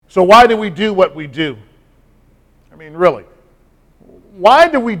So why do we do what we do? I mean, really. Why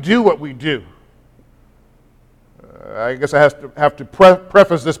do we do what we do? I guess I have to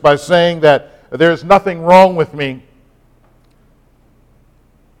preface this by saying that there's nothing wrong with me.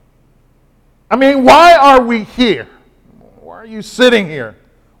 I mean, why are we here? Why are you sitting here?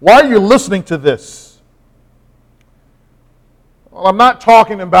 Why are you listening to this? Well, I'm not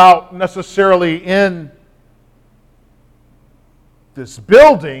talking about necessarily in this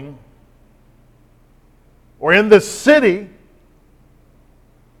building or in this city.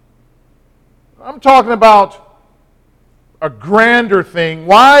 I'm talking about a grander thing.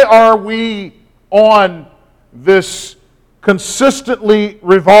 Why are we on this consistently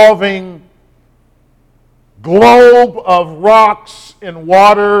revolving globe of rocks and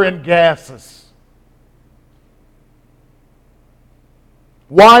water and gases?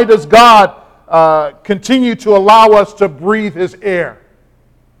 Why does God continue to allow us to breathe His air?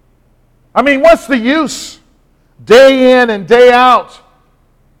 I mean, what's the use? Day in and day out,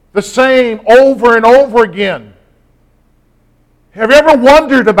 the same over and over again. Have you ever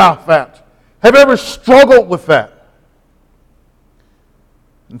wondered about that? Have you ever struggled with that?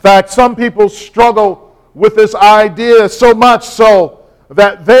 In fact, some people struggle with this idea so much so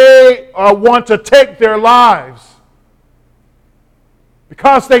that they want to take their lives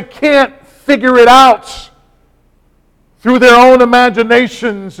because they can't figure it out through their own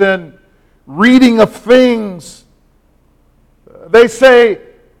imaginations and reading of things. They say,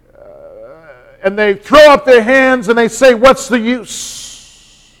 and they throw up their hands and they say, what's the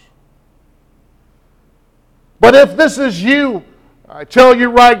use? But if this is you, I tell you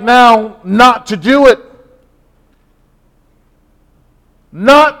right now not to do it.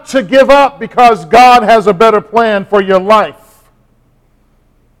 Not to give up, because God has a better plan for your life.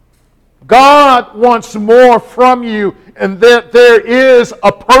 God wants more from you, and that there is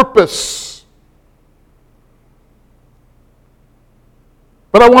a purpose.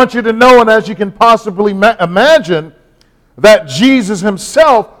 But I want you to know, and as you can possibly imagine, that Jesus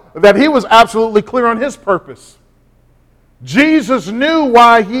Himself, that He was absolutely clear on His purpose. Jesus knew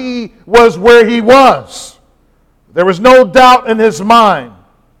why He was where He was. There was no doubt in His mind.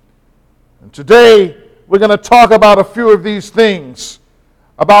 And today, we're going to talk about a few of these things,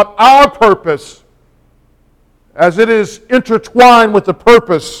 about our purpose, as it is intertwined with the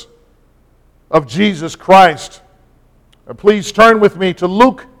purpose of Jesus Christ. Please turn with me to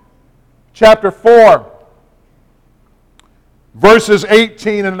Luke chapter 4, verses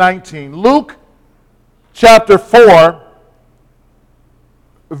 18 and 19. Luke chapter 4,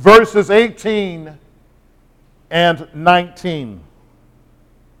 verses 18 and 19.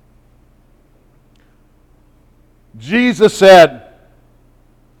 Jesus said,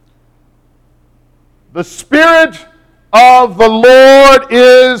 "The Spirit of the Lord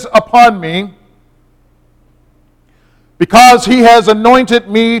is upon me, because He has anointed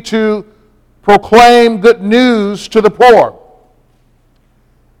me to proclaim good news to the poor.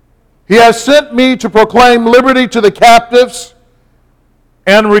 He has sent me to proclaim liberty to the captives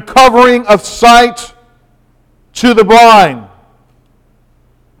and recovering of sight to the blind,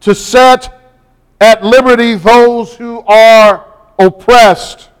 to set at liberty those who are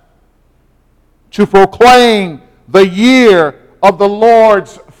oppressed, to proclaim the year of the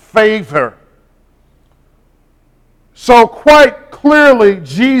Lord's favor." So quite clearly,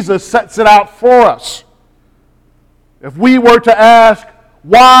 Jesus sets it out for us. If we were to ask,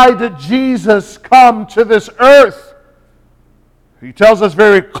 why did Jesus come to this earth? He tells us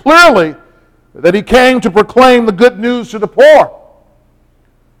very clearly that He came to proclaim the good news to the poor,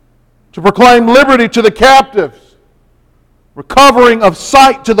 to proclaim liberty to the captives, recovering of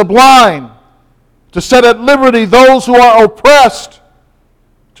sight to the blind, to set at liberty those who are oppressed,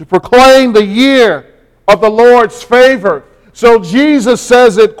 to proclaim the year of the Lord's favor. So Jesus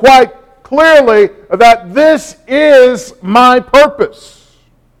says it quite clearly that this is my purpose.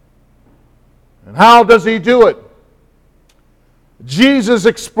 And how does He do it? Jesus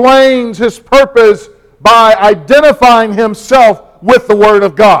explains His purpose by identifying Himself with the Word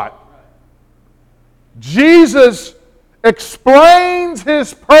of God. Jesus explains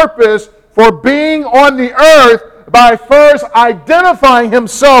His purpose for being on the earth by first identifying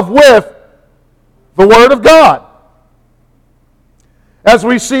Himself with the Word of God. As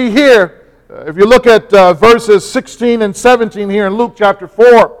we see here, if you look at verses 16 and 17 here in Luke chapter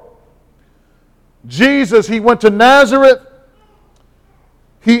 4, Jesus, He went to Nazareth,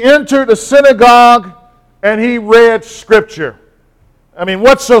 He entered a synagogue, and He read Scripture. I mean,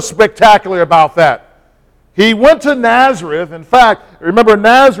 what's so spectacular about that? He went to Nazareth. In fact, remember,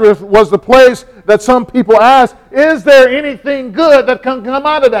 Nazareth was the place that some people asked, is there anything good that can come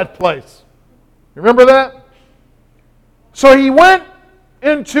out of that place? Remember that? So he went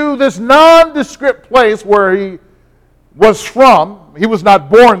into this nondescript place where he was from. He was not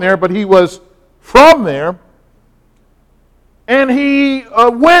born there, but he was from there. And he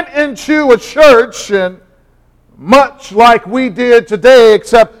went into a church, and much like we did today,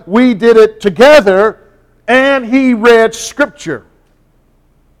 except we did it together, and he read Scripture.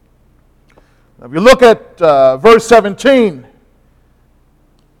 Now, if you look at verse 17,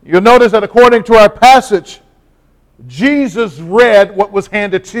 you'll notice that according to our passage, Jesus read what was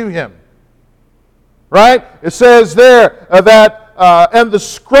handed to him. Right? It says there that, and the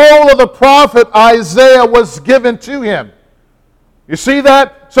scroll of the prophet Isaiah was given to him. You see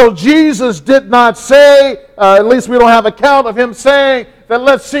that? So Jesus did not say, at least we don't have account of him saying that,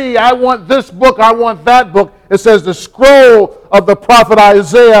 let's see, I want this book, I want that book. It says the scroll of the prophet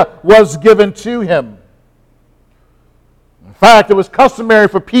Isaiah was given to him. In fact, it was customary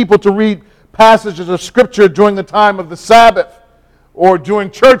for people to read passages of Scripture during the time of the Sabbath or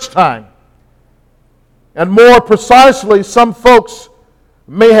during church time. And more precisely, some folks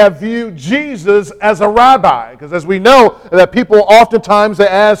may have viewed Jesus as a rabbi, because as we know that people oftentimes they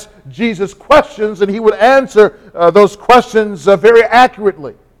ask Jesus questions and he would answer those questions very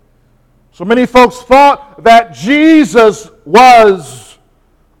accurately. So many folks thought that Jesus was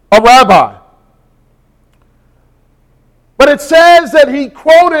a rabbi. But it says that he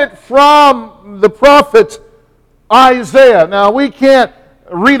quoted from the prophet Isaiah. Now, we can't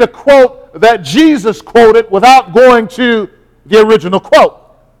read a quote that Jesus quoted without going to the original quote.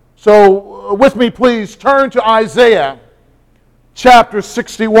 So, with me, please, turn to Isaiah chapter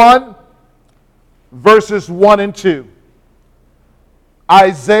 61, verses 1 and 2.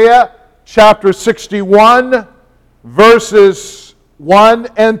 Isaiah chapter 61, verses 1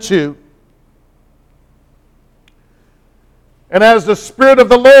 and 2. And as the Spirit of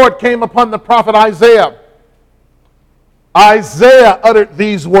the Lord came upon the prophet Isaiah, Isaiah uttered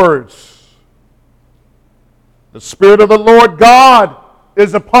these words. The Spirit of the Lord God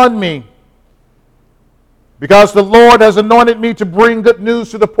is upon me, because the Lord has anointed me to bring good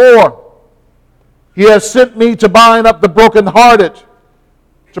news to the poor. He has sent me to bind up the brokenhearted,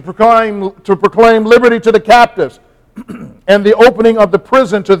 to proclaim liberty to the captives, and the opening of the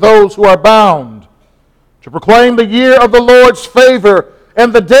prison to those who are bound, to proclaim the year of the Lord's favor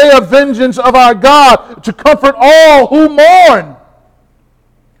and the day of vengeance of our God, to comfort all who mourn.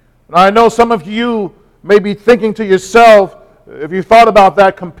 And I know some of you may be thinking to yourself, if you thought about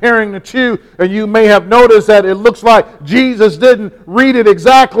that, comparing the two, and you may have noticed that it looks like Jesus didn't read it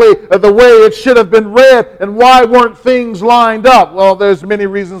exactly the way it should have been read, and why weren't things lined up? Well, there's many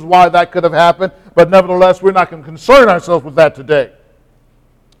reasons why that could have happened, but nevertheless, we're not going to concern ourselves with that today.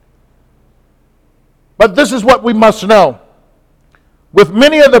 But this is what we must know. With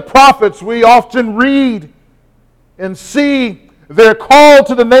many of the prophets, we often read and see their call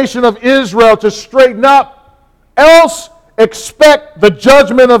to the nation of Israel to straighten up, else expect the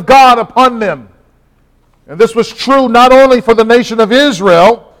judgment of God upon them. And this was true not only for the nation of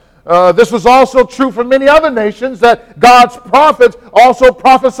Israel, this was also true for many other nations, that God's prophets also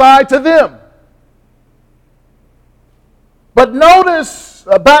prophesied to them. But notice,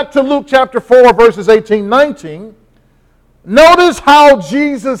 back to Luke chapter 4, verses 18-19, notice how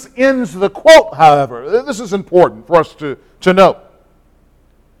Jesus ends the quote, however. This is important for us to know.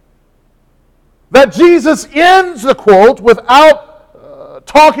 That Jesus ends the quote without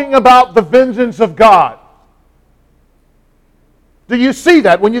talking about the vengeance of God. Do you see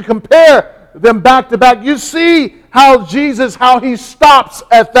that? When you compare them back to back, you see how he stops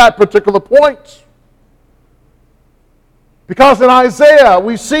at that particular point. Because in Isaiah,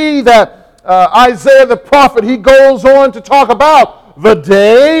 we see that Isaiah the prophet, he goes on to talk about the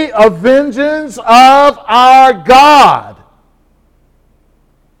day of vengeance of our God.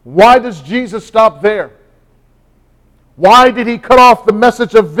 Why does Jesus stop there? Why did he cut off the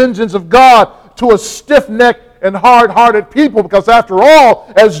message of vengeance of God to a stiff-necked and hard-hearted people? Because after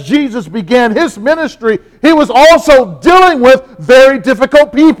all, as Jesus began his ministry, he was also dealing with very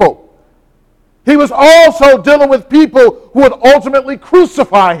difficult people. He was also dealing with people who would ultimately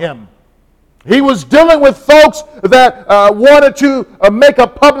crucify him. He was dealing with folks that wanted to make a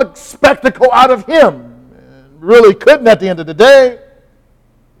public spectacle out of him. Really couldn't at the end of the day.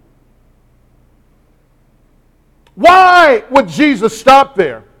 Why would Jesus stop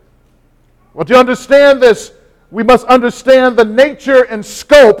there? Well, to understand this, we must understand the nature and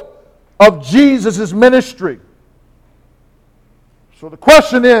scope of Jesus' ministry. So the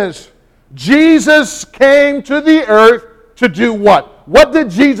question is, Jesus came to the earth to do what? What did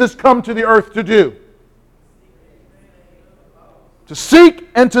Jesus come to the earth to do? To seek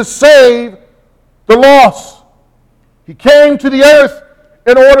and to save the lost. He came to the earth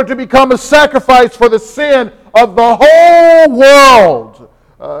in order to become a sacrifice for the sin of the whole world.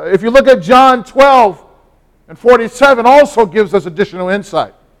 If you look at John 12 and 47, also gives us additional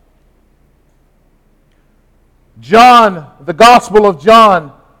insight. John, the Gospel of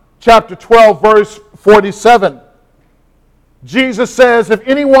John, chapter 12, verse 47. Jesus says, if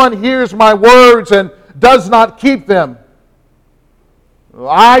anyone hears my words and does not keep them,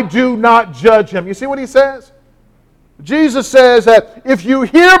 I do not judge him. You see what he says? Jesus says that if you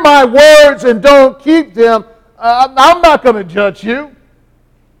hear my words and don't keep them, I'm not going to judge you.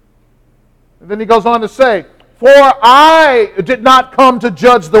 And then he goes on to say, for I did not come to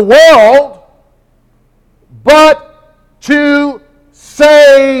judge the world, but to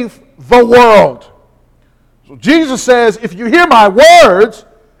save the world. So Jesus says, if you hear my words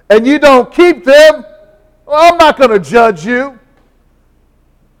and you don't keep them, well, I'm not going to judge you.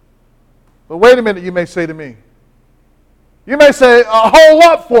 But wait a minute, you may say to me. You may say, hold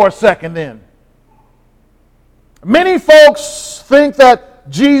up for a second then. Many folks think that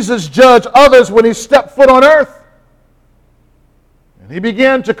Jesus judged others when he stepped foot on earth. And he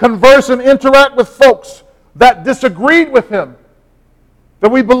began to converse and interact with folks that disagreed with him. That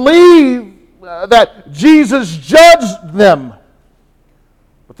we believe that Jesus judged them.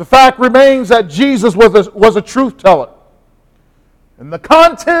 But the fact remains that Jesus was a truth teller. And the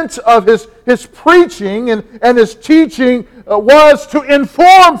content of his preaching and his teaching was to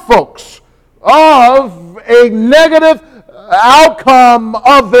inform folks of a negative outcome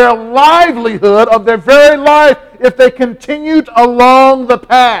of their livelihood, of their very life, if they continued along the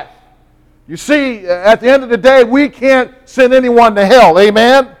path. You see, at the end of the day, we can't send anyone to hell.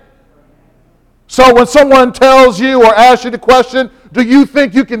 Amen? So when someone tells you or asks you the question, do you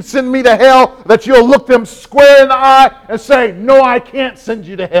think you can send me to hell, that you'll look them square in the eye and say, no, I can't send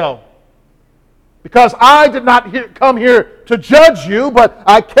you to hell. Because I did not come here to judge you, but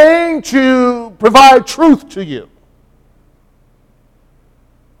I came to provide truth to you.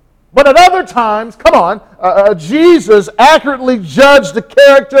 But at other times, come on, Jesus accurately judged the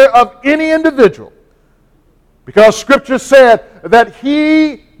character of any individual. Because Scripture said that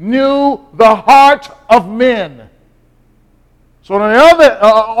he knew the heart of men. So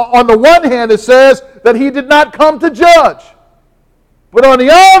on the one hand, it says that he did not come to judge. But on the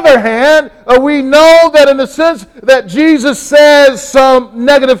other hand, we know that in the sense that Jesus says some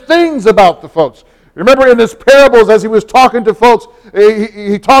negative things about the folks. Remember in his parables, as he was talking to folks,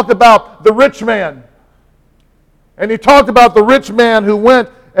 he talked about the rich man. And he talked about the rich man who went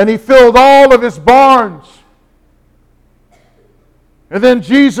and he filled all of his barns. And then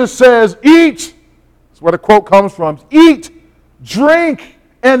Jesus says, eat. That's where the quote comes from. Eat, drink,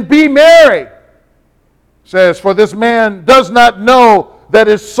 and be merry. Says, for this man does not know that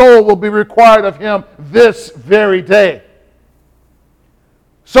his soul will be required of him this very day.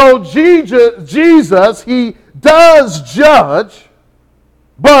 So Jesus, he does judge,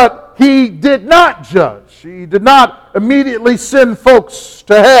 but he did not judge. He did not immediately send folks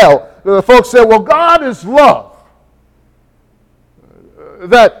to hell. The folks said, well, God is love.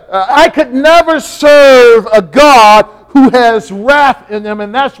 That I could never serve a God who has wrath in them,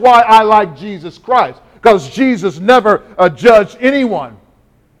 and that's why I like Jesus Christ, because Jesus never judged anyone.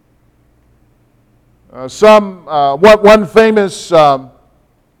 One famous talk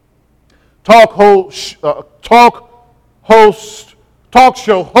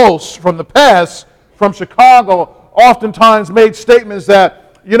show host from the past, from Chicago, oftentimes made statements that,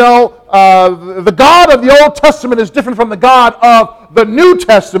 the God of the Old Testament is different from the God of the New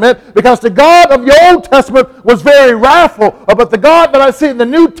Testament, because the God of the Old Testament was very wrathful, but the God that I see in the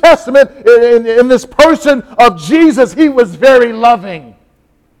New Testament, in this person of Jesus, he was very loving.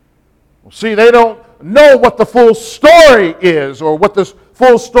 Well, see, they don't know what the full story is or what this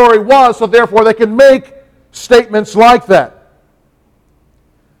full story was, so therefore they can make statements like that.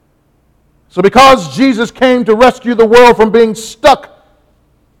 So because Jesus came to rescue the world from being stuck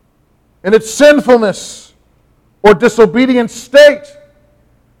in its sinfulness or disobedient state,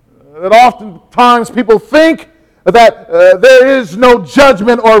 that oftentimes people think that there is no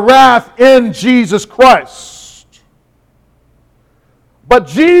judgment or wrath in Jesus Christ. But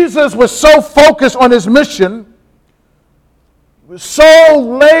Jesus was so focused on his mission, was so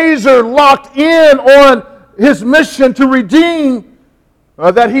laser locked in on his mission to redeem,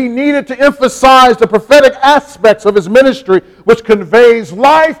 that he needed to emphasize the prophetic aspects of his ministry, which conveys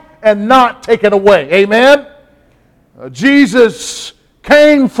life and not take it away. Amen? Jesus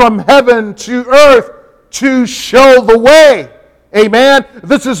came from heaven to earth to show the way. Amen.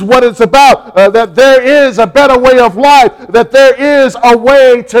 This is what it's about, that there is a better way of life, that there is a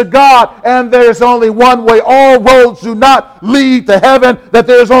way to God, and there's only one way. All roads do not lead to heaven, that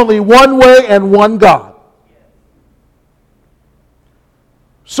there's only one way and one God.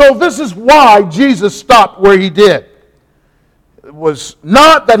 So this is why Jesus stopped where he did. It was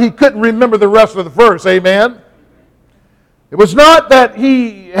not that he couldn't remember the rest of the verse. Amen. It was not that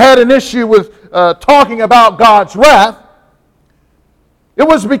he had an issue with talking about God's wrath. It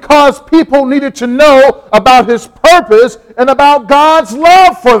was because people needed to know about his purpose and about God's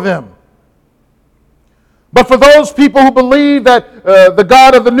love for them. But for those people who believe that the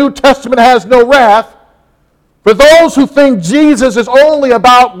God of the New Testament has no wrath, for those who think Jesus is only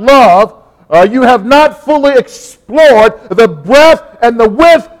about love, you have not fully explored the breadth and the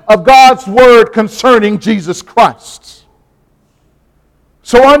width of God's word concerning Jesus Christ.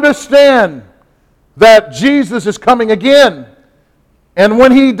 So understand that Jesus is coming again. And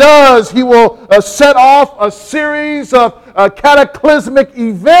when he does, he will set off a series of cataclysmic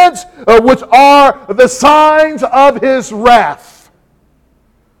events which are the signs of his wrath.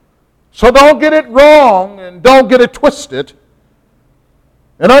 So don't get it wrong and don't get it twisted.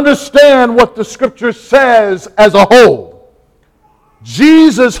 And understand what the Scripture says as a whole.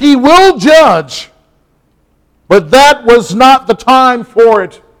 Jesus, he will judge, but that was not the time for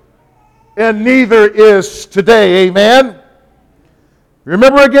it, and neither is today. Amen?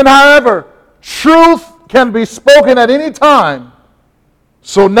 Remember again, however, truth can be spoken at any time,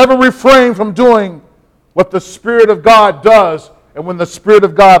 so never refrain from doing what the Spirit of God does and when the Spirit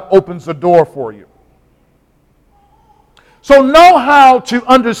of God opens the door for you. So know how to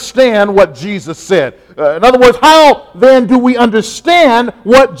understand what Jesus said. In other words, how then do we understand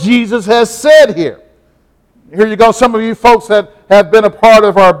what Jesus has said here? Here you go. Some of you folks that have been a part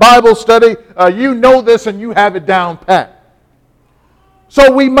of our Bible study, you know this and you have it down pat.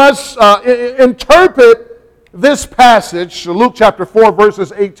 So we must interpret this passage, Luke chapter 4,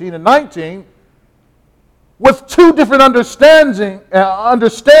 verses 18 and 19, with two different understandings,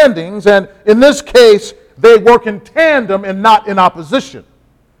 and in this case, they work in tandem and not in opposition.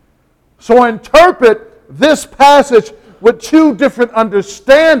 So interpret this passage with two different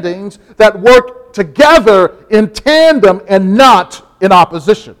understandings that work together in tandem and not in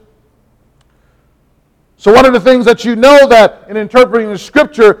opposition. So one of the things that you know that in interpreting the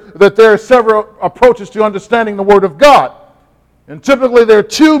Scripture, that there are several approaches to understanding the Word of God. And typically there are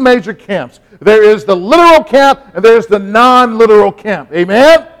two major camps. There is the literal camp and there is the non-literal camp.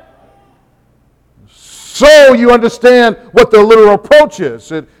 Amen? So you understand what the literal approach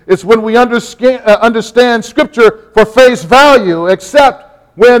is. It's when we understand Scripture for face value,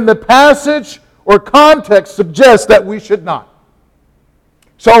 except when the passage or context suggests that we should not.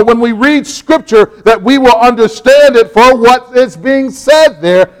 So when we read Scripture, that we will understand it for what is being said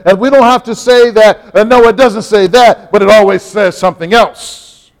there, and we don't have to say that, no, it doesn't say that, but it always says something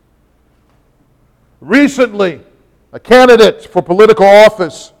else. Recently, a candidate for political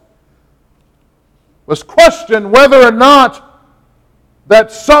office was questioned whether or not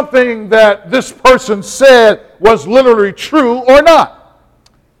that something that this person said was literally true or not.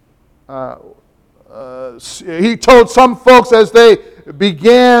 He told some folks as they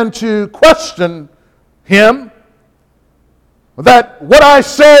began to question him that what I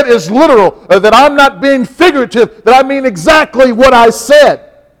said is literal, that I'm not being figurative, that I mean exactly what I said.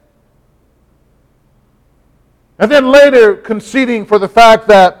 And then later conceding for the fact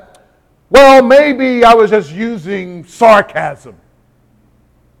that, well, maybe I was just using sarcasm.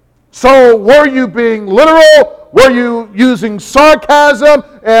 So were you being literal? Were you using sarcasm?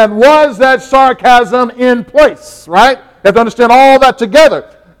 And was that sarcasm in place, right? You have to understand all that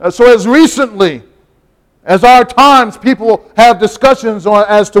together. So as recently as our times, people have discussions on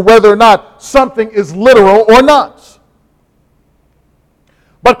as to whether or not something is literal or not.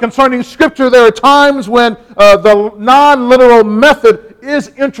 But concerning Scripture, there are times when the non-literal method is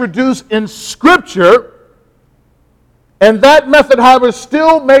introduced in Scripture, and that method, however,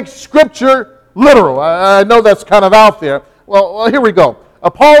 still makes Scripture literal. I know that's kind of out there. Well, here we go.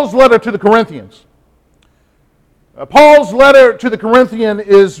 Paul's letter to the Corinthians. Paul's letter to the Corinthians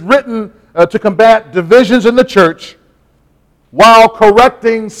is written to combat divisions in the church while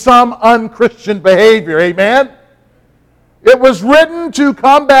correcting some unchristian behavior. Amen? It was written to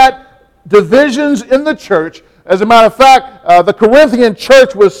combat divisions in the church. As a matter of fact, the Corinthian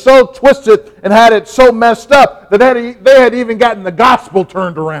church was so twisted and had it so messed up that they had even gotten the gospel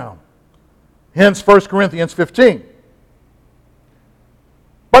turned around. Hence 1 Corinthians 15.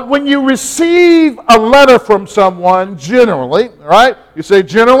 But when you receive a letter from someone, generally, right, You say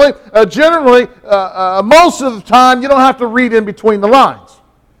generally? Generally, most of the time, you don't have to read in between the lines.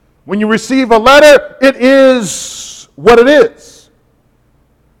 When you receive a letter, it is what it is.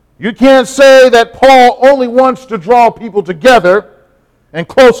 You can't say that Paul only wants to draw people together and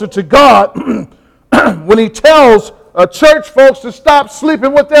closer to God when he tells church folks to stop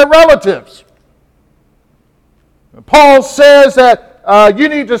sleeping with their relatives. Paul says that you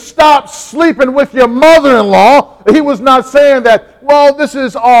need to stop sleeping with your mother-in-law. He was not saying that, well, this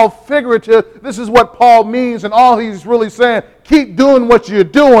is all figurative. This is what Paul means, and all he's really saying, keep doing what you're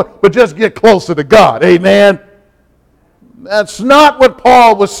doing, but just get closer to God. Amen? That's not what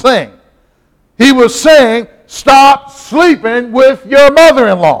Paul was saying. He was saying, stop sleeping with your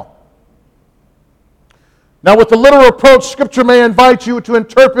mother-in-law. Now, with the literal approach, Scripture may invite you to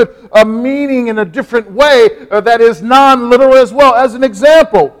interpret a meaning in a different way that is non-literal as well. As an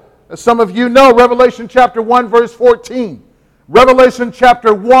example, as some of you know, Revelation chapter 1, verse 14. Revelation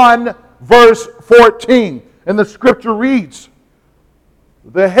chapter 1, verse 14. And the Scripture reads,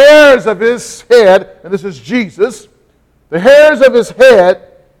 the hairs of his head, and this is Jesus, the hairs of his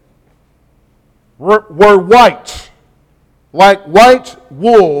head were white, like white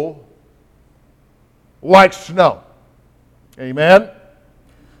wool, like snow. Amen?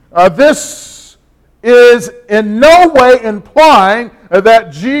 This is in no way implying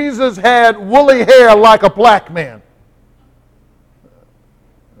that Jesus had woolly hair like a black man.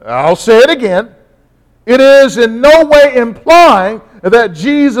 I'll say it again. It is in no way implying that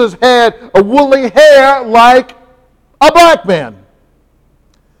Jesus had a woolly hair like a black man.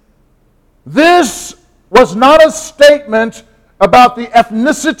 This was not a statement about the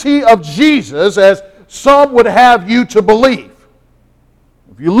ethnicity of Jesus, as some would have you to believe.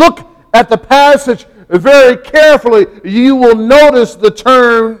 If you look at the passage very carefully, you will notice the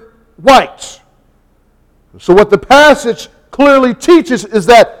term white. So what the passage clearly teaches is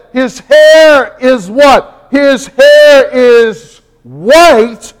that his hair is what? His hair is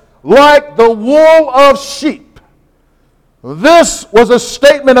white like the wool of sheep. This was a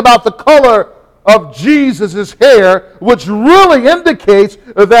statement about the color of Jesus' hair, which really indicates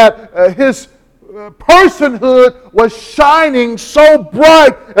that his personhood was shining so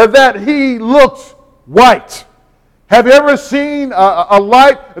bright that he looked white. Have you ever seen a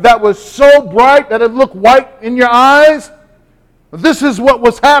light that was so bright that it looked white in your eyes? This is what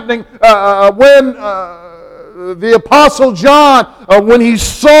was happening when the Apostle John, when he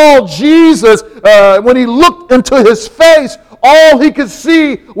saw Jesus, when he looked into his face, all he could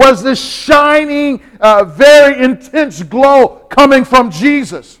see was this shining, very intense glow coming from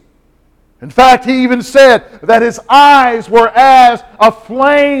Jesus. In fact, he even said that his eyes were as a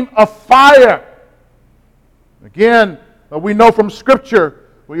flame of fire. Again, we know from Scripture,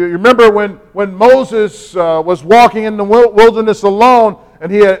 you remember when Moses was walking in the wilderness alone,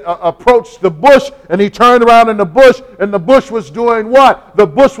 and he approached the bush, and he turned around in the bush, and the bush was doing what? The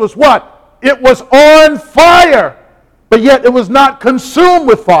bush was what? It was on fire, but yet it was not consumed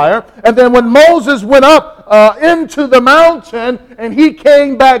with fire. And then when Moses went up into the mountain, and he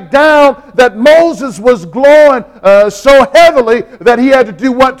came back down, that Moses was glowing so heavily that he had to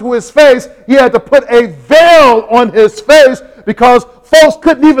do what to his face? He had to put a veil on his face because folks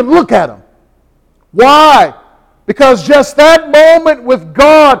couldn't even look at him. Why? Because just that moment with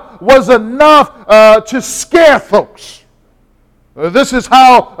God was enough to scare folks. This is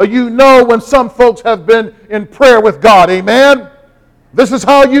how you know when some folks have been in prayer with God. Amen? This is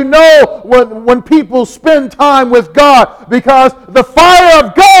how you know when people spend time with God, because the fire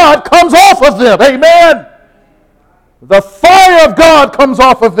of God comes off of them. Amen? The fire of God comes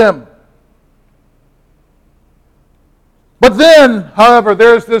off of them. But then, however,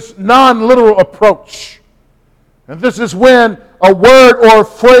 there's this non-literal approach. And this is when a word or a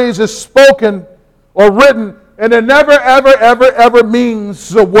phrase is spoken or written, and it never, ever, ever, ever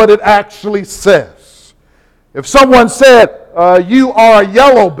means what it actually says. If someone said, you are a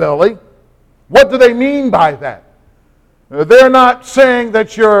yellow belly, what do they mean by that? They're not saying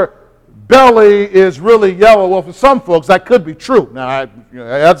that your belly is really yellow. Well, for some folks, that could be true. Now, I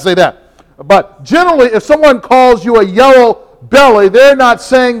have to say that. But generally, if someone calls you a yellow belly, they're not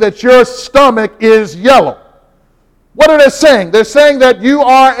saying that your stomach is yellow. What are they saying? They're saying that you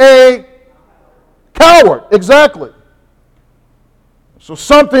are a coward. Exactly. So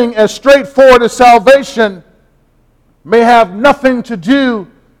something as straightforward as salvation may have nothing to do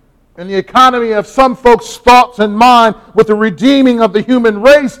in the economy of some folks' thoughts and mind with the redeeming of the human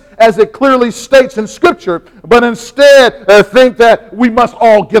race, as it clearly states in Scripture, but instead think that we must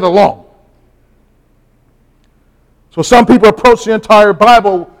all get along. So some people approach the entire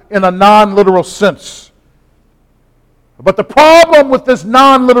Bible in a non-literal sense. But the problem with this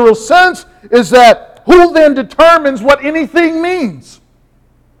non-literal sense is that who then determines what anything means?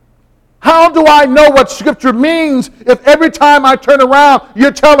 How do I know what Scripture means if every time I turn around,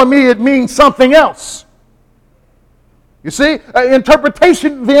 you're telling me it means something else? You see,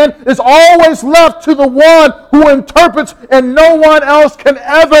 interpretation then is always left to the one who interprets, and no one else can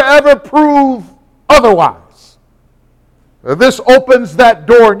ever prove otherwise. This opens that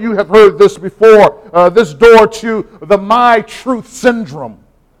door, and you have heard this before, this door to the my truth syndrome.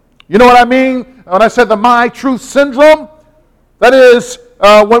 You know what I mean when I said the my truth syndrome? That is,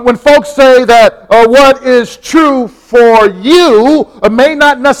 when folks say that what is true for you may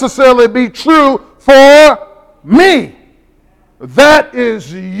not necessarily be true for me. That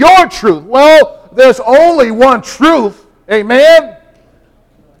is your truth. Well, there's only one truth. Amen?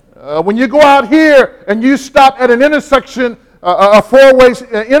 When you go out here and you stop at an intersection, a four-way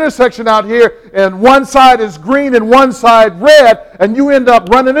intersection out here, and one side is green and one side red, and you end up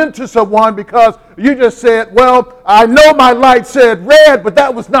running into someone because you just said, well, I know my light said red, but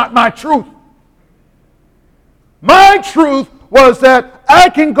that was not my truth. My truth was that I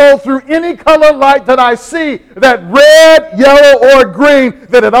can go through any color light that I see, that red, yellow, or green,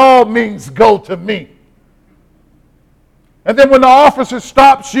 that it all means go to me. And then when the officer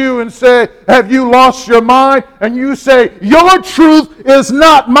stops you and says, have you lost your mind? And you say, your truth is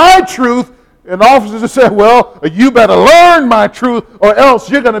not my truth. And the officer just said, well, you better learn my truth or else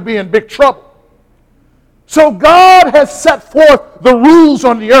you're going to be in big trouble. So God has set forth the rules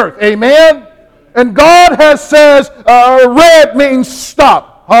on the earth. Amen? And God has says red means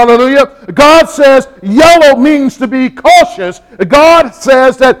stop. Hallelujah. God says yellow means to be cautious. God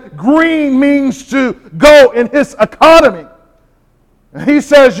says that green means to go in his economy. He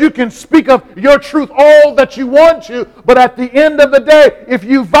says you can speak of your truth all that you want to, but at the end of the day, if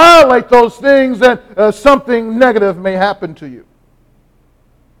you violate those things, then something negative may happen to you.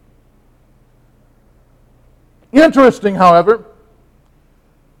 Interesting, however,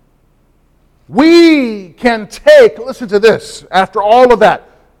 we can take, listen to this, after all of that,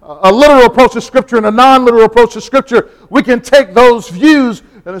 a literal approach to Scripture and a non-literal approach to Scripture, we can take those views,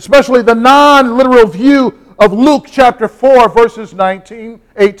 and especially the non-literal view of Luke chapter 4, verses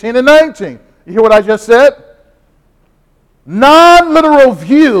 18 and 19. You hear what I just said? Non-literal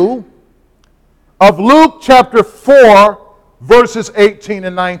view of Luke chapter 4, verses 18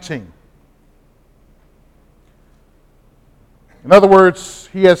 and 19. In other words,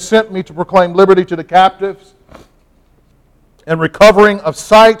 he has sent me to proclaim liberty to the captives and recovering of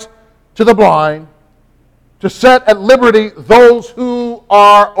sight to the blind, to set at liberty those who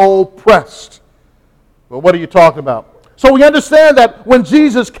are oppressed. Well, what are you talking about? So we understand that when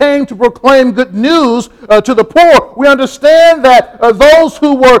Jesus came to proclaim good news to the poor, we understand that those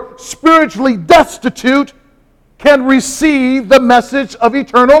who were spiritually destitute can receive the message of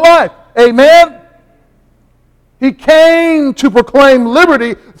eternal life. Amen? He came to proclaim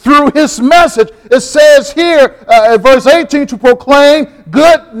liberty through his message. It says here, verse 18, to proclaim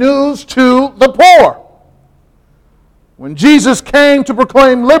good news to the poor. When Jesus came to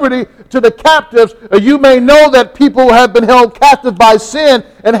proclaim liberty to the captives, you may know that people have been held captive by sin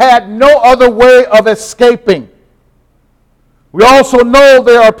and had no other way of escaping. We also know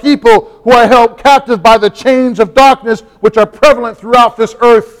there are people who are held captive by the chains of darkness which are prevalent throughout this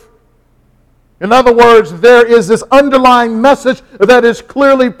earth. In other words, there is this underlying message that is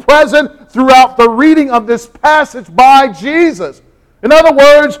clearly present throughout the reading of this passage by Jesus. In other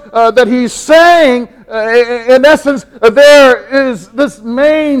words, that he's saying, in essence, there is this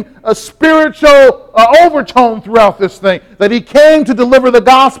main spiritual overtone throughout this thing, that he came to deliver the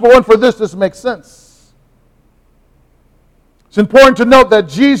gospel, and for this makes sense. It's important to note that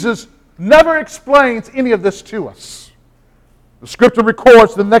Jesus never explains any of this to us. The Scripture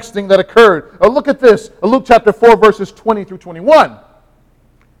records the next thing that occurred. Look at this, Luke chapter 4, verses 20 through 21.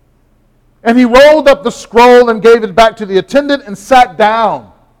 And he rolled up the scroll and gave it back to the attendant and sat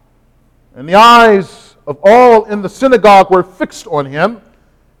down. And the eyes of all in the synagogue were fixed on him.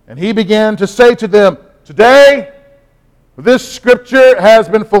 And he began to say to them, today this Scripture has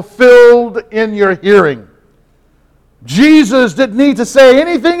been fulfilled in your hearing. Jesus didn't need to say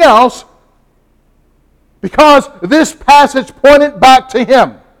anything else, because this passage pointed back to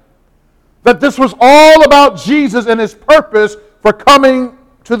him. That this was all about Jesus and his purpose for coming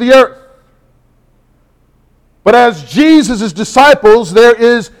to the earth. But as Jesus' disciples, there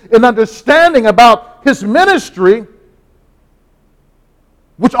is an understanding about his ministry,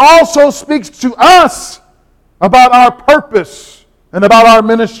 which also speaks to us about our purpose and about our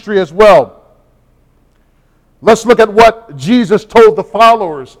ministry as well. Let's look at what Jesus told the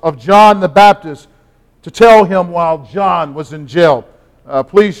followers of John the Baptist to tell him while John was in jail.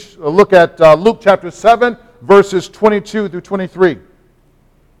 Please look at Luke chapter 7, verses 22 through 23.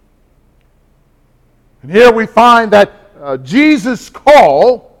 And here we find that Jesus'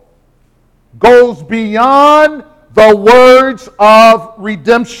 call goes beyond the words of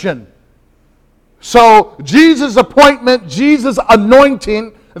redemption. So Jesus' appointment, Jesus'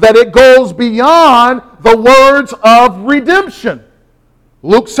 anointing, that it goes beyond the words of redemption.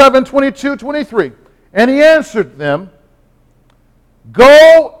 Luke 7, 22, 23. And he answered them,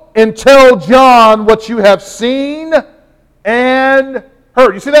 "Go and tell John what you have seen and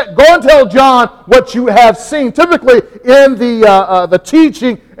heard." You see that? Go and tell John what you have seen. Typically, in the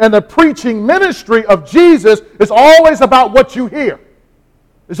teaching and the preaching ministry of Jesus, it's always about what you hear.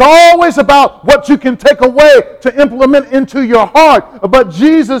 It's always about what you can take away to implement into your heart. But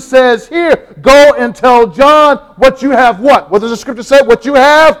Jesus says here, go and tell John what you have what? What does the scripture say? What you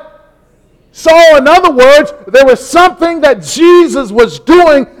have? So, in other words, there was something that Jesus was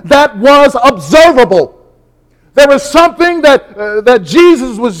doing that was observable. There was something that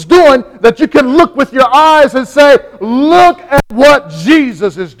Jesus was doing that you can look with your eyes and say, look at what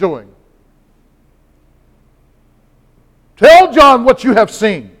Jesus is doing. Tell John what you have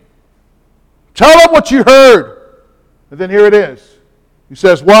seen. Tell him what you heard. And then here it is. He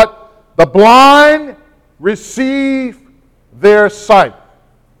says what? The blind receive their sight.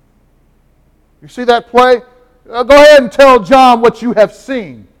 You see that play? Go ahead and tell John what you have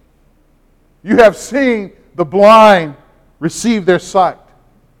seen. You have seen the blind receive their sight.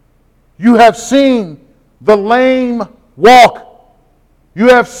 You have seen the lame walk. You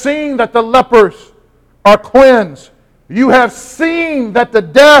have seen that the lepers are cleansed. You have seen that the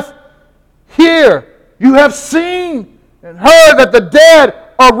deaf hear. You have seen and heard that the dead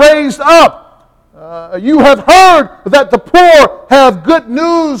are raised up. You have heard that the poor have good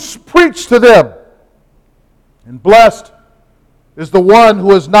news preached to them. And blessed is the one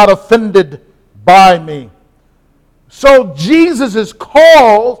who is not offended by me. So Jesus'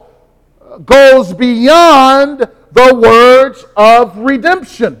 call goes beyond the words of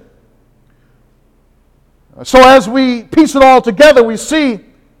redemption. So as we piece it all together, we see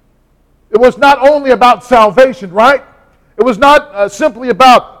it was not only about salvation, right? It was not simply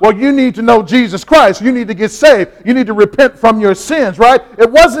about, well, you need to know Jesus Christ. You need to get saved. You need to repent from your sins, right? It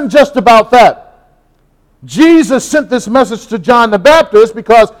wasn't just about that. Jesus sent this message to John the Baptist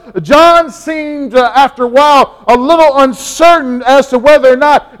because John seemed, after a while, a little uncertain as to whether or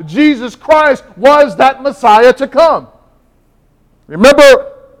not Jesus Christ was that Messiah to come.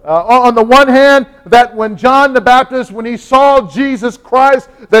 Remember, on the one hand, that when John the Baptist, when he saw Jesus Christ,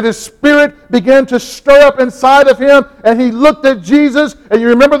 that his spirit began to stir up inside of him, and he looked at Jesus, and you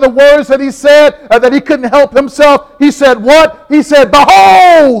remember the words that he said, that he couldn't help himself. He said what? He said,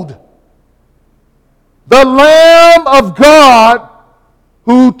 "Behold, the Lamb of God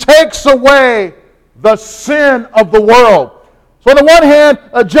who takes away the sin of the world." So on the one hand,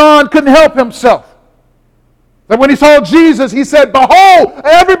 John couldn't help himself. That when he saw Jesus, he said, "Behold,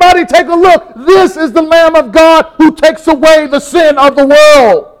 everybody take a look. This is the Lamb of God who takes away the sin of the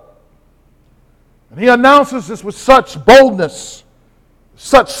world." And he announces this with such boldness,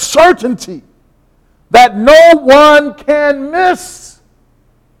 such certainty, that no one can miss.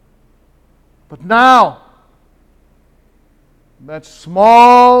 But now, that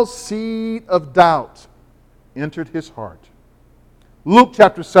small seed of doubt entered his heart. Luke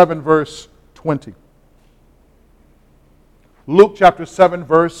chapter 7, verse 20. Luke chapter 7,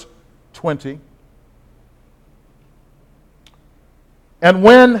 verse 20. And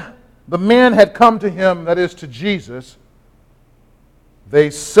when the men had come to him, that is to Jesus,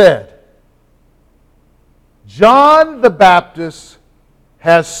 they said, "John the Baptist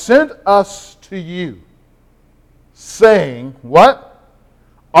has sent us to you, saying," what?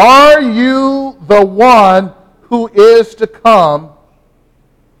 "Are you the one who is to come,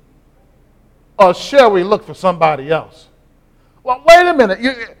 or shall we look for somebody else?" Well, wait a minute.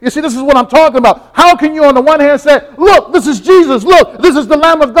 You see, this is what I'm talking about. How can you on the one hand say, "Look, this is Jesus. Look, this is the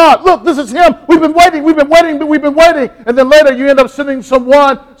Lamb of God. Look, this is him. We've been waiting. And then later you end up sending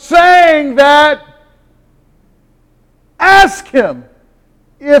someone saying that, ask him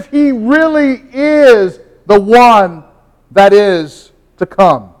if he really is the one that is to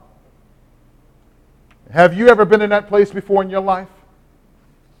come. Have you ever been in that place before in your life?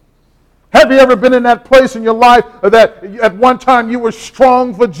 Have you ever been in that place in your life that at one time you were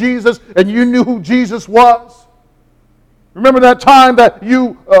strong for Jesus and you knew who Jesus was? Remember that time that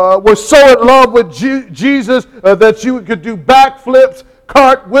you were so in love with Jesus that you could do backflips,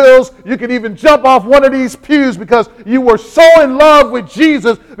 cartwheels. You can even jump off one of these pews because you were so in love with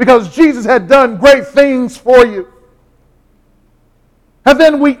Jesus because Jesus had done great things for you. And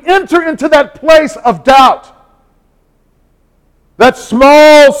then we enter into that place of doubt. That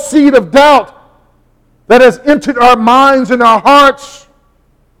small seed of doubt that has entered our minds and our hearts,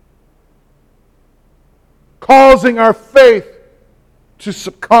 causing our faith to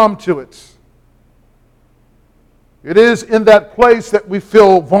succumb to it. It is in that place that we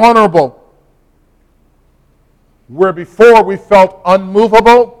feel vulnerable, where before we felt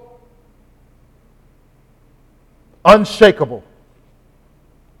unmovable, unshakable.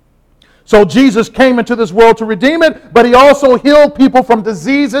 So Jesus came into this world to redeem it, but he also healed people from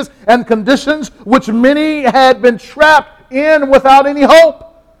diseases and conditions which many had been trapped in without any hope.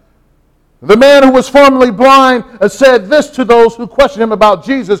 The man who was formerly blind said this to those who questioned him about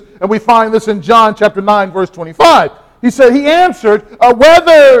Jesus, and we find this in John chapter 9, verse 25. He answered,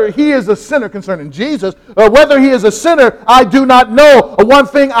 whether he is a sinner, concerning Jesus, whether he is a sinner, I do not know. One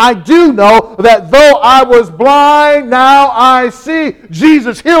thing I do know, that though I was blind, now I see.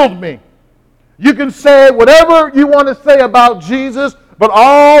 Jesus healed me. You can say whatever you want to say about Jesus, but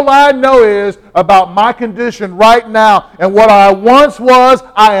all I know is about my condition right now. And what I once was,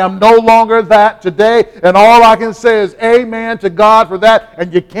 I am no longer that today. And all I can say is amen to God for that,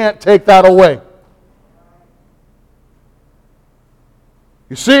 and you can't take that away.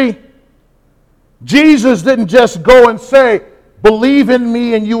 You see, Jesus didn't just go and say, believe in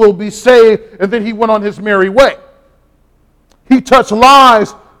me and you will be saved, and then he went on his merry way. He touched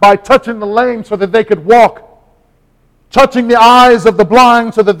lives by touching the lame so that they could walk, touching the eyes of the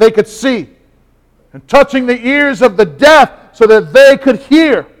blind so that they could see, and touching the ears of the deaf so that they could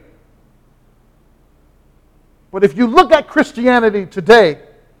hear. But if you look at Christianity today,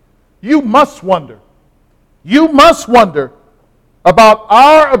 you must wonder about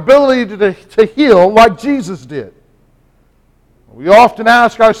our ability to heal like Jesus did. We often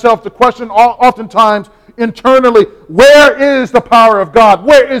ask ourselves the question, oftentimes internally, where is the power of God?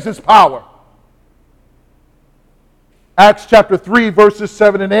 Where is his power? Acts chapter 3, verses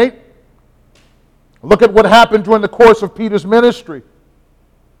 7 and 8. Look at what happened during the course of Peter's ministry.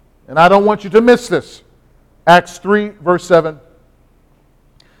 And I don't want you to miss this. Acts 3, verse 7.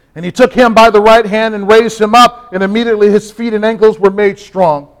 And he took him by the right hand and raised him up, and immediately his feet and ankles were made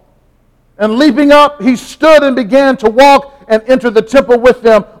strong. And leaping up, he stood and began to walk and enter the temple with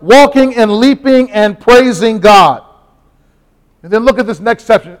them, walking and leaping and praising God. And then look at this next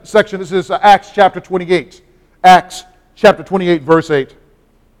section. This is Acts chapter 28. Acts chapter 28, verse 8.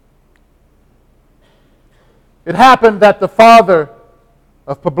 It happened that the father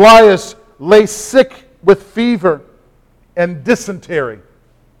of Publius lay sick with fever and dysentery.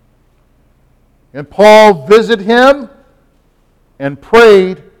 And Paul visited him and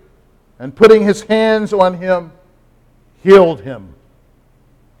prayed, and putting his hands on him, healed him.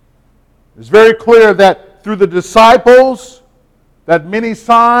 It's very clear that through the disciples, that many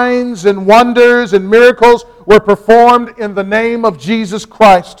signs and wonders and miracles were performed in the name of Jesus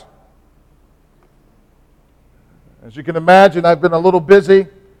Christ. As you can imagine, I've been a little busy.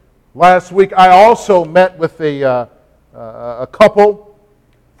 Last week, I also met with a couple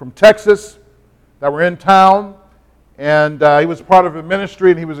from Texas that were in town, and he was part of a ministry,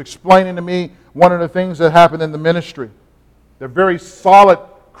 and he was explaining to me one of the things that happened in the ministry. They're very solid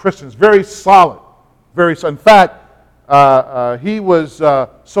Christians, very solid. In fact, he was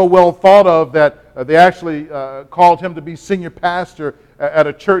so well thought of that they actually called him to be senior pastor at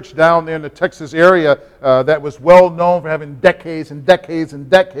a church down there in the Texas area that was well known for having decades and decades and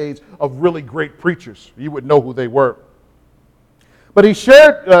decades of really great preachers. You would know who they were. But he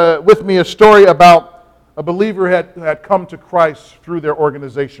shared with me a story about a believer who had come to Christ through their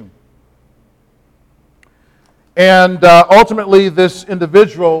organization. And ultimately, this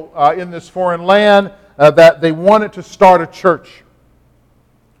individual in this foreign land, that they wanted to start a church.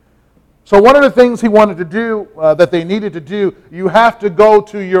 So one of the things he wanted to do, that they needed to do, you have to go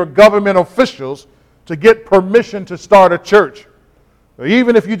to your government officials to get permission to start a church.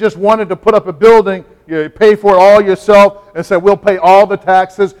 Even if you just wanted to put up a building, you pay for it all yourself and say, we'll pay all the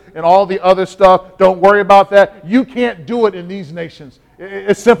taxes and all the other stuff. Don't worry about that. You can't do it in these nations.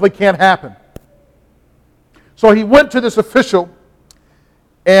 It simply can't happen. So he went to this official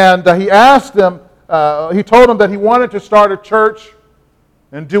and he asked them, he told him that he wanted to start a church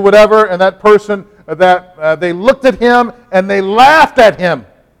and do whatever. And that person, they looked at him and they laughed at him.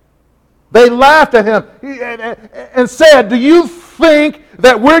 They laughed at him and said, do you think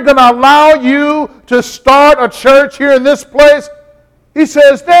that we're going to allow you to start a church here in this place? He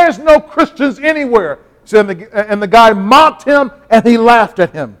says, there's no Christians anywhere. And the guy mocked him and he laughed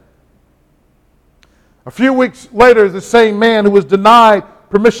at him. A few weeks later, the same man who was denied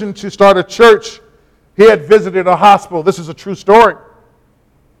permission to start a church, he had visited a hospital. This is a true story.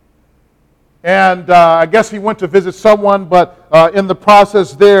 And I guess he went to visit someone, but in the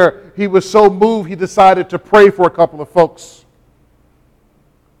process there, he was so moved he decided to pray for a couple of folks.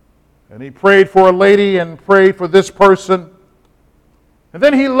 And he prayed for a lady and prayed for this person. And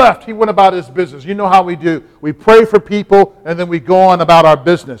then he left. He went about his business. You know how we do. We pray for people and then we go on about our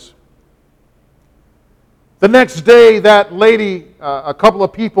business. The next day, that lady, a couple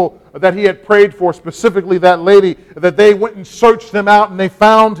of people that he had prayed for, specifically that lady, that they went and searched him out and they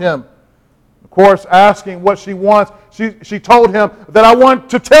found him. Of course, asking what she wants. She told him that I want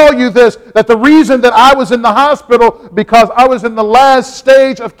to tell you this, that the reason that I was in the hospital because I was in the last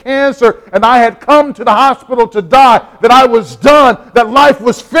stage of cancer and I had come to the hospital to die, that I was done, that life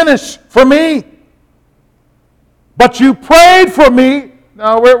was finished for me. But you prayed for me.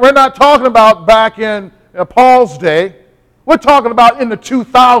 Now, we're not talking about back in Paul's day. We're talking about in the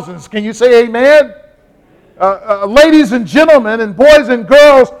 2000s. Can you say amen? Ladies and gentlemen and boys and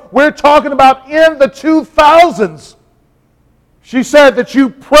girls, we're talking about in the 2000s. She said that you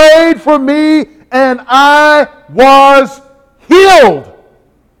prayed for me and I was healed.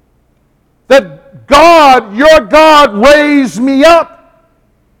 That God, your God, raised me up.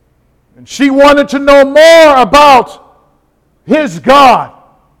 And she wanted to know more about his God,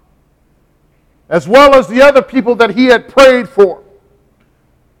 as well as the other people that he had prayed for.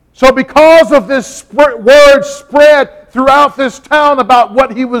 So because of this word spread throughout this town about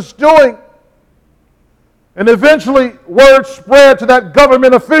what he was doing, and eventually word spread to that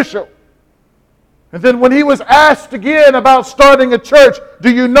government official. And then when he was asked again about starting a church,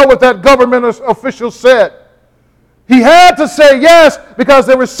 do you know what that government official said? He had to say yes because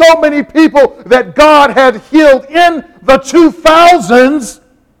there were so many people that God had healed in the 2000s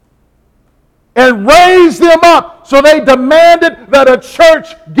and raised them up. So they demanded that a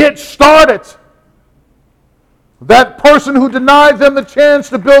church get started. That person who denied them the chance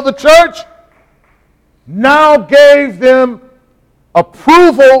to build a church now gave them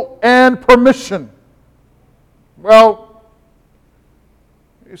approval and permission. Well,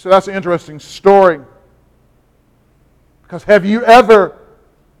 so that's an interesting story. Because have you ever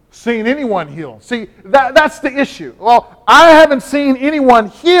seen anyone healed? See, that's the issue. Well, I haven't seen anyone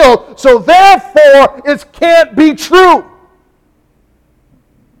healed, so therefore it can't be true.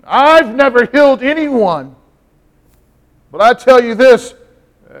 I've never healed anyone. But I tell you this,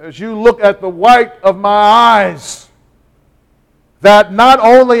 as you look at the white of my eyes, that not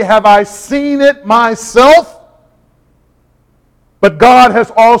only have I seen it myself, but God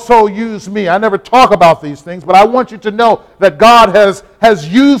has also used me. I never talk about these things, but I want you to know that God has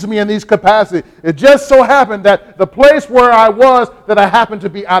used me in these capacities. It just so happened that the place where I was, that I happened to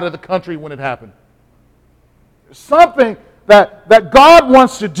be out of the country when it happened. Something that God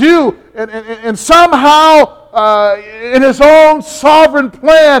wants to do, and somehow in his own sovereign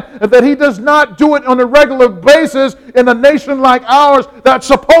plan, that he does not do it on a regular basis in a nation like ours that's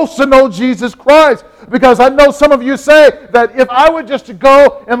supposed to know Jesus Christ. Because I know some of you say that if I were just to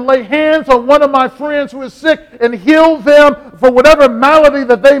go and lay hands on one of my friends who is sick and heal them for whatever malady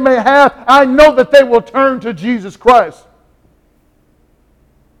that they may have, I know that they will turn to Jesus Christ.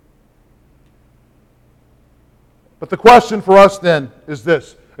 But the question for us then is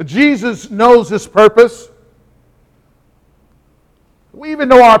this. Jesus knows his purpose. We even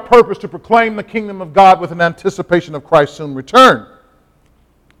know our purpose to proclaim the kingdom of God with an anticipation of Christ's soon return.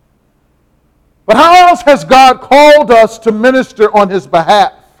 But how else has God called us to minister on his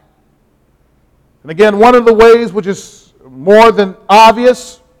behalf? And again, one of the ways which is more than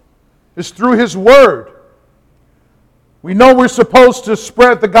obvious is through his word. We know we're supposed to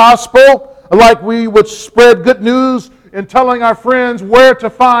spread the gospel like we would spread good news in telling our friends where to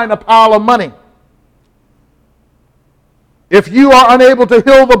find a pile of money. If you are unable to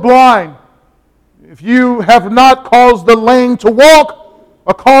heal the blind, if you have not caused the lame to walk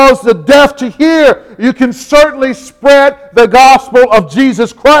or caused the deaf to hear, you can certainly spread the gospel of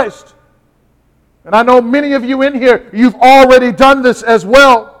Jesus Christ. And I know many of you in here, you've already done this as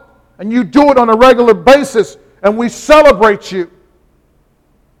well, and you do it on a regular basis, and we celebrate you.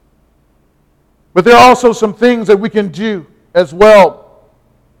 But there are also some things that we can do as well.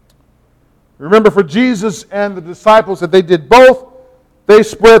 Remember, for Jesus and the disciples, that they did both. They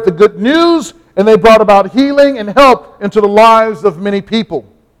spread the good news, and they brought about healing and help into the lives of many people.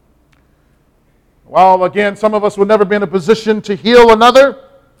 While, again, some of us will never be in a position to heal another,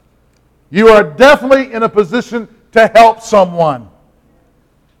 you are definitely in a position to help someone.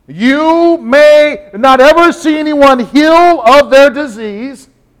 You may not ever see anyone heal of their disease,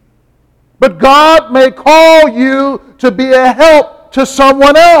 but God may call you to be a help to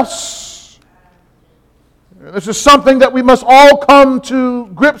someone else. This is something that we must all come to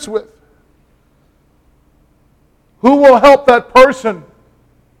grips with. Who will help that person?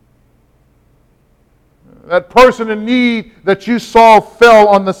 That person in need that you saw fell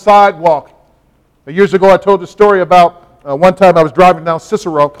on the sidewalk. Years ago, I told the story about one time I was driving down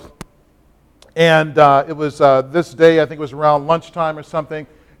Cicero, and it was this day, I think it was around lunchtime or something,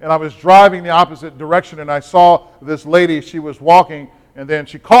 and I was driving the opposite direction, and I saw this lady. She was walking, and then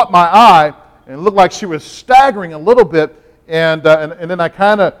she caught my eye, and it looked like she was staggering a little bit, and then I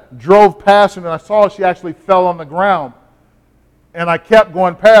kind of drove past her, and I saw she actually fell on the ground. And I kept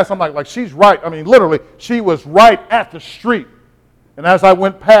going past. I'm like, she's right. I mean, literally, she was right at the street. And as I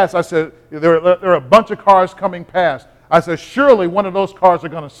went past, I said, there are a bunch of cars coming past. I said, surely one of those cars are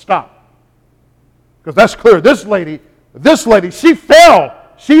going to stop. Because that's clear. This lady, she fell.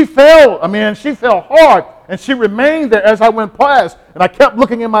 She fell. I mean, she fell hard. And she remained there as I went past. And I kept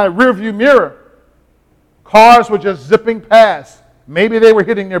looking in my rearview mirror. Cars were just zipping past. Maybe they were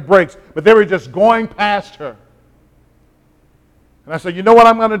hitting their brakes, but they were just going past her. And I said, you know what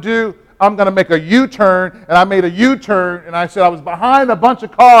I'm going to do? I'm going to make a U-turn. And I made a U-turn, and I said I was behind a bunch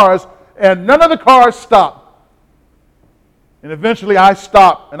of cars, and none of the cars stopped. And eventually I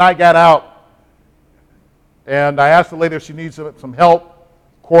stopped, and I got out. And I asked the lady if she needs some help.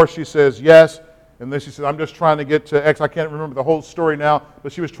 Of course, she says yes. And then she said, I'm just trying to get to X. I can't remember the whole story now,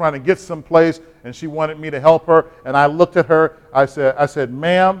 but she was trying to get someplace, and she wanted me to help her. And I looked at her. I said,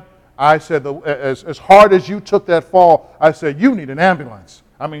 ma'am, I said, as hard as you took that fall, I said, you need an ambulance.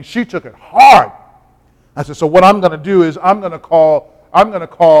 I mean, she took it hard. I said, so what I'm going to do is I'm going to call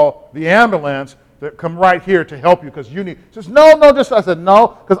the ambulance to come right here to help you because you need. She says, no. I said, no,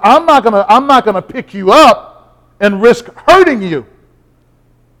 because I'm not going to pick you up and risk hurting you.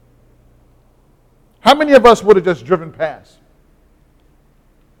 How many of us would have just driven past?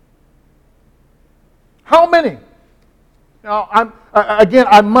 How many? Now,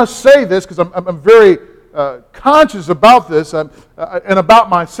 I must say this because I'm very conscious about this and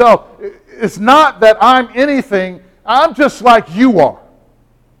about myself. It's not that I'm anything. I'm just like you are.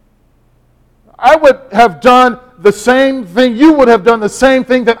 I would have done the same thing. You would have done the same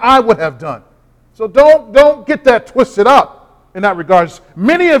thing that I would have done. So don't get that twisted up in that regard.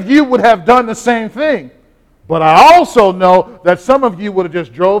 Many of you would have done the same thing. But I also know that some of you would have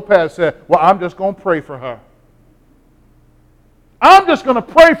just drove past and said, well, I'm just going to pray for her. I'm just going to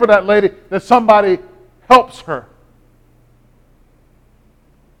pray for that lady that somebody helps her.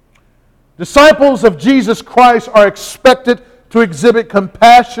 Disciples of Jesus Christ are expected to exhibit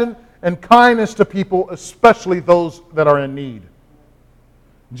compassion and kindness to people, especially those that are in need.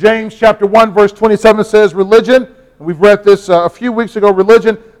 James chapter 1 verse 27 says, religion, and we've read this a few weeks ago,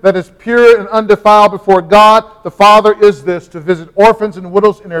 religion that is pure and undefiled before God the Father is this, to visit orphans and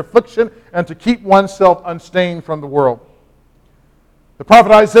widows in their affliction and to keep oneself unstained from the world. The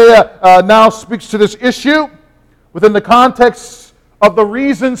prophet Isaiah now speaks to this issue within the context of the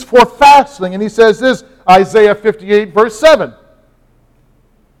reasons for fasting. And he says this, Isaiah 58 verse 7.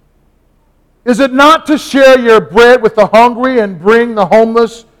 Is it not to share your bread with the hungry and bring the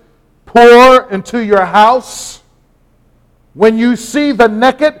homeless poor into your house? When you see the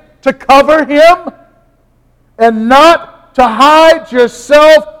naked, to cover him and not to hide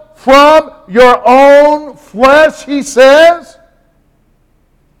yourself from your own flesh, he says.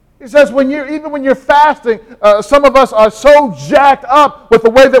 He says, even when you're fasting, some of us are so jacked up with the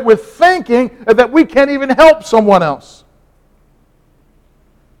way that we're thinking that we can't even help someone else.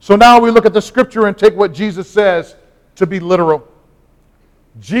 So now we look at the scripture and take what Jesus says to be literal.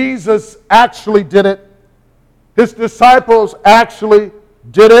 Jesus actually did it. His disciples actually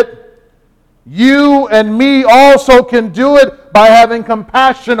did it. You and me also can do it by having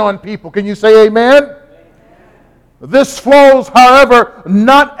compassion on people. Can you say amen? This flows, however,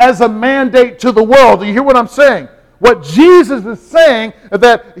 not as a mandate to the world. Do you hear what I'm saying? What Jesus is saying is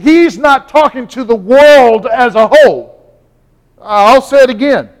that he's not talking to the world as a whole. I'll say it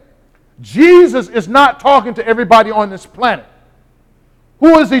again. Jesus is not talking to everybody on this planet.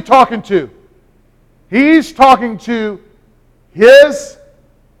 Who is he talking to? He's talking to his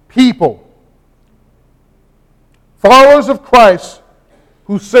people. Followers of Christ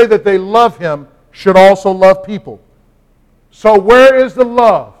who say that they love him should also love people. So where is the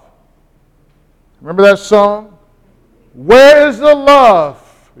love? Remember that song? Where is the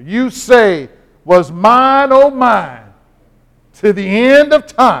love you say was mine, oh mine, to the end of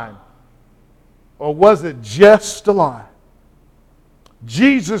time? Or was it just a lie?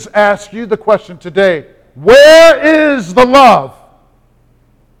 Jesus asks you the question today, where is the love?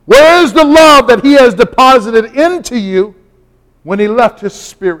 Where is the love that He has deposited into you when He left His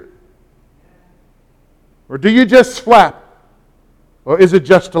Spirit? Or do you just flap? Or is it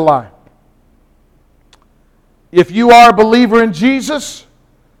just a lie? If you are a believer in Jesus,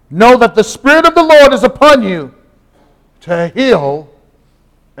 know that the Spirit of the Lord is upon you to heal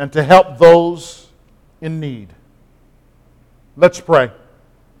and to help those in need. Let's pray.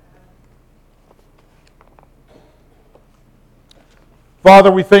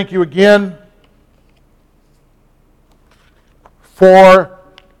 Father, we thank you again for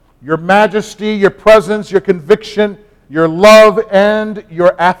your majesty, your presence, your conviction, your love, and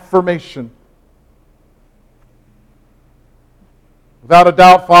your affirmation. Without a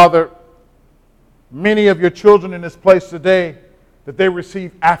doubt, Father, many of your children in this place today, that they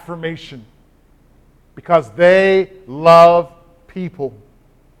receive affirmation because they love people.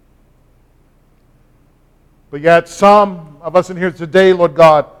 But yet some of us in here today, Lord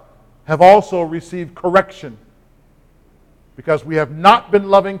God, have also received correction because we have not been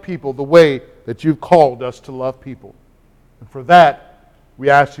loving people the way that you've called us to love people. And for that, we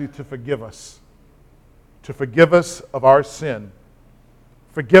ask you to forgive us of our sin.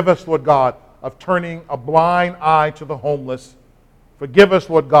 Forgive us, Lord God, of turning a blind eye to the homeless. Forgive us,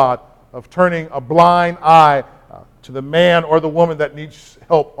 Lord God, of turning a blind eye to the man or the woman that needs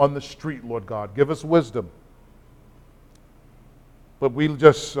help on the street, Lord God. Give us wisdom. But we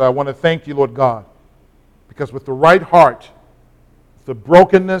just want to thank you, Lord God, because with the right heart, the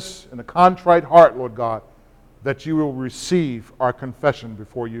brokenness and the contrite heart, Lord God, that you will receive our confession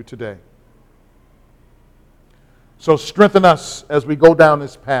before you today. So strengthen us as we go down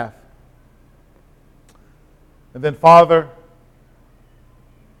this path. And then, Father,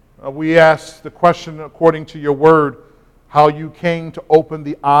 we ask the question according to your word, how you came to open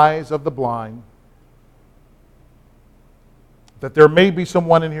the eyes of the blind. That there may be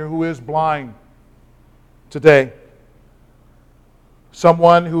someone in here who is blind today.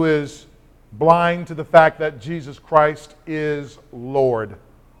 Someone who is blind to the fact that Jesus Christ is Lord.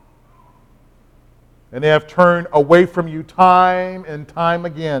 And they have turned away from you time and time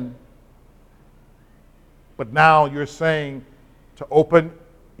again. But now you're saying to open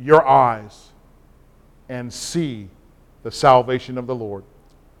your eyes and see the salvation of the Lord.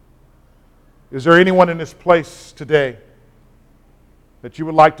 Is there anyone in this place today that you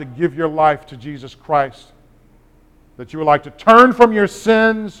would like to give your life to Jesus Christ? That you would like to turn from your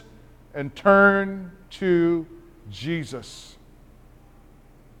sins and turn to Jesus?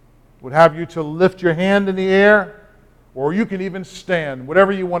 Would have you to lift your hand in the air, or you can even stand,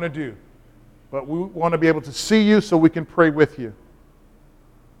 whatever you want to do. But we want to be able to see you so we can pray with you.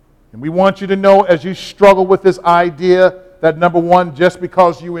 And we want you to know as you struggle with this idea that, number one, just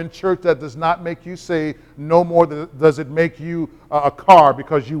because you're in church, that does not make you saved. No more does it make you a car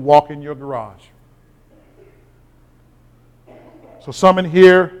because you walk in your garage. So some in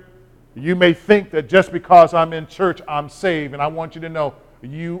here, you may think that just because I'm in church, I'm saved. And I want you to know,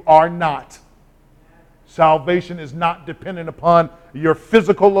 you are not. Salvation is not dependent upon your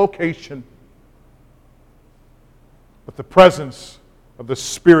physical location, but the presence of the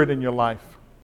Spirit in your life.